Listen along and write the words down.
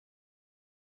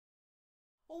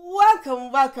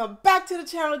Welcome back to the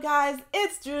channel, guys.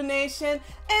 It's Drew Nation,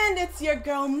 and it's your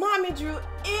girl, Mommy Drew,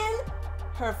 in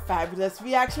her fabulous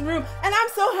reaction room. And I'm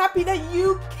so happy that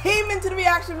you came into the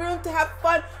reaction room to have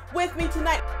fun with me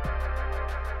tonight.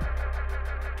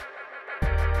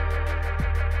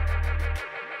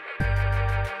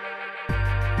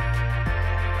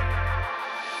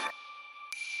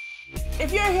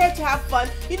 If you're here to have fun,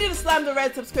 you need to slam the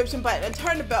red subscription button and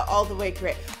turn the bell all the way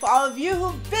great. For all of you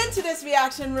who've been to this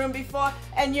reaction room before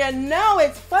and you know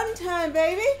it's fun time,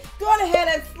 baby, go on ahead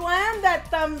and slam that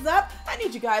thumbs up. I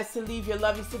need you guys to leave your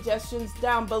lovely suggestions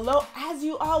down below, as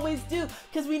you always do,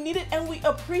 because we need it and we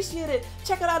appreciate it.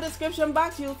 Check out our description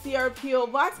box. You'll see our P.O.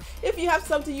 box. If you have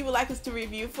something you would like us to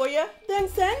review for you, then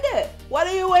send it. What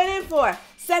are you waiting for?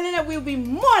 Send it and we'll be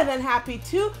more than happy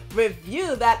to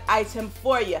review that item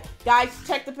for you. Guys,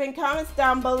 check the pinned comments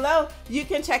down below. You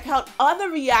can check out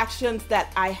other reactions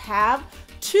that I have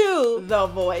to The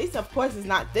Voice. Of course, it's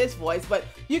not this voice, but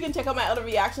you can check out my other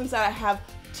reactions that I have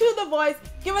to The Voice.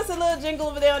 Give us a little jingle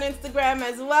over there on Instagram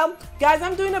as well. Guys,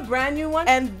 I'm doing a brand new one,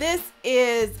 and this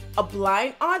is a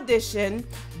blind audition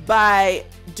by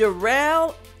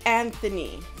Durell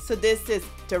Anthony. So this is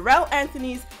Durell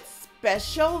Anthony's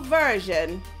special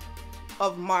version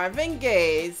of Marvin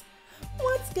Gaye's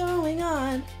What's Going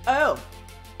On? Oh,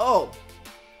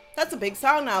 that's a big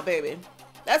song now, baby.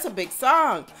 That's a big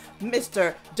song,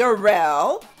 Mr.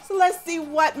 Durell. So let's see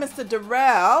what Mr.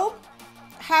 Durell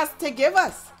has to give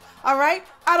us. All right,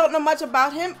 I don't know much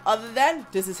about him other than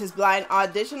this is his blind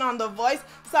audition on The Voice.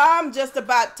 So I'm just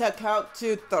about to count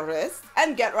to 3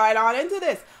 and get right on into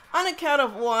this. On a count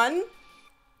of 1,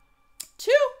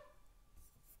 2,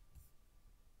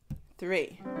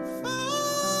 3.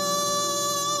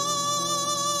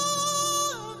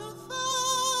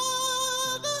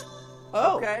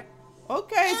 Oh,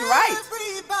 okay, it's right.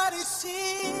 Everybody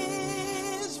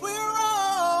says we're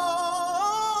wrong.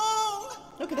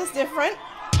 Look at this different.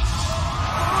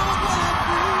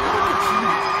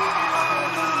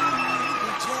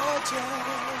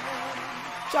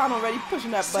 John already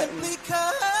pushing that button.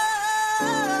 Because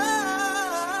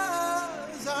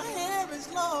our hair is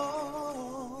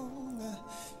long.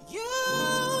 Yeah.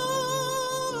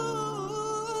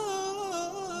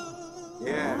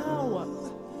 Wow.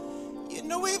 You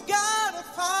know we've got to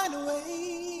find a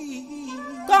way.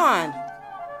 Gone.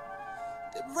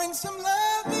 To bring some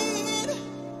love in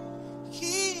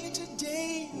here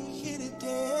today, yeah.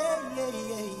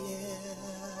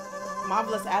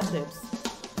 Marvelous ad-libs.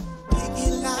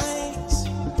 Picket lines,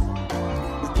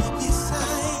 picket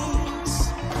signs.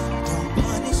 Don't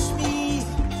punish me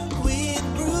with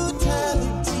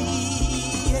brutality.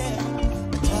 Yeah.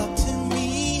 Talk to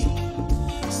me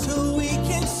so we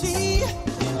can see.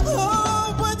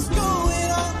 Oh, what's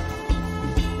going on?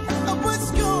 Oh,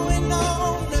 what's going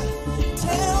on?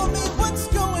 Tell me what's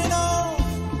going on.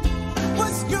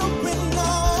 What's going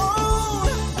on?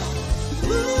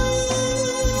 Ooh.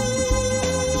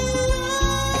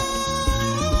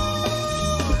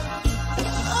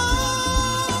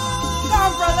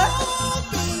 Brother. Oh,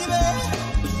 baby,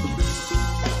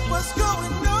 what's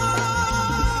going on?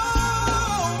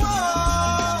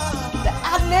 The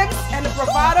ad-libs and the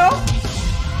bravado.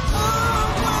 Oh,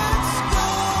 what's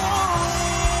going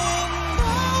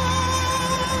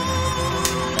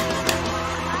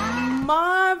on?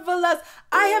 Marvelous.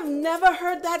 I have never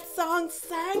heard that song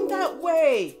sang that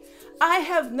way.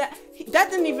 That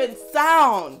didn't even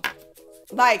sound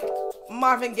like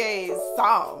Marvin Gaye's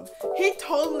song. He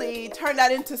totally turned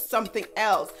that into something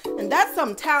else. And that's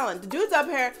some talent. The dude's up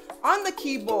here on the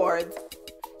keyboards.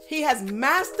 He has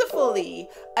masterfully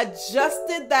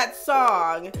adjusted that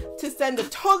song to send a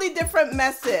totally different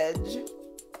message.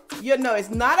 You know, it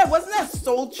wasn't as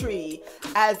sultry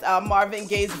as Marvin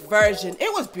Gaye's version.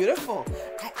 It was beautiful.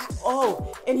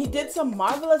 And he did some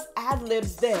marvelous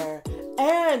ad-libs there.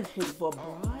 And his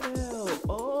vibrato.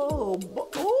 Oh,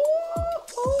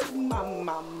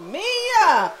 mamma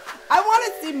mia. I want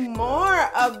to see more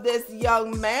of this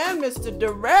young man, Mr.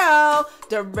 Durell.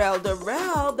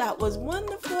 Durell, that was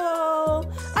wonderful.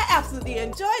 I absolutely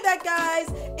enjoyed that, guys.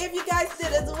 If you guys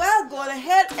did as well, go on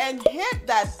ahead and hit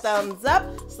that thumbs up.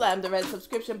 Slam the red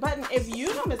subscription button. If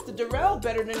you know Mr. Durell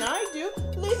better than I do,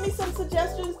 leave me some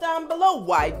suggestions down below.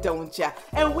 Why don't ya?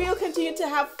 And we'll continue to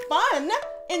have fun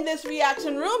in this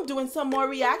reaction room doing some more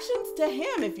reactions to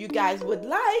him if you guys would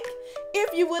like.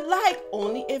 If you would like,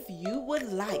 only if you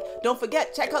would like. Don't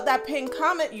forget, check out that pinned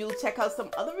comment. You'll check out some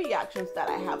other reactions that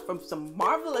I have from some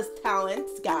marvelous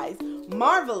talents, guys.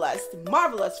 Marvelous,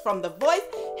 marvelous from The Voice.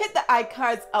 Hit the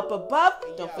iCards up above.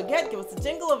 Don't forget, give us a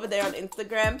jingle over there on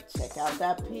Instagram. Check out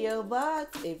that P.O.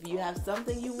 Box. If you have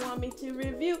something you want me to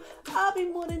review, I'll be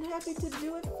more than happy to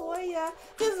do it for ya.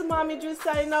 This is Mommy Drew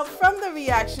signing out from the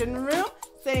reaction room,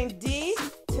 saying D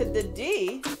to the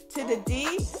D, to the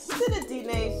D, to the D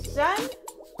Nation.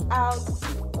 Out.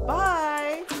 Bye.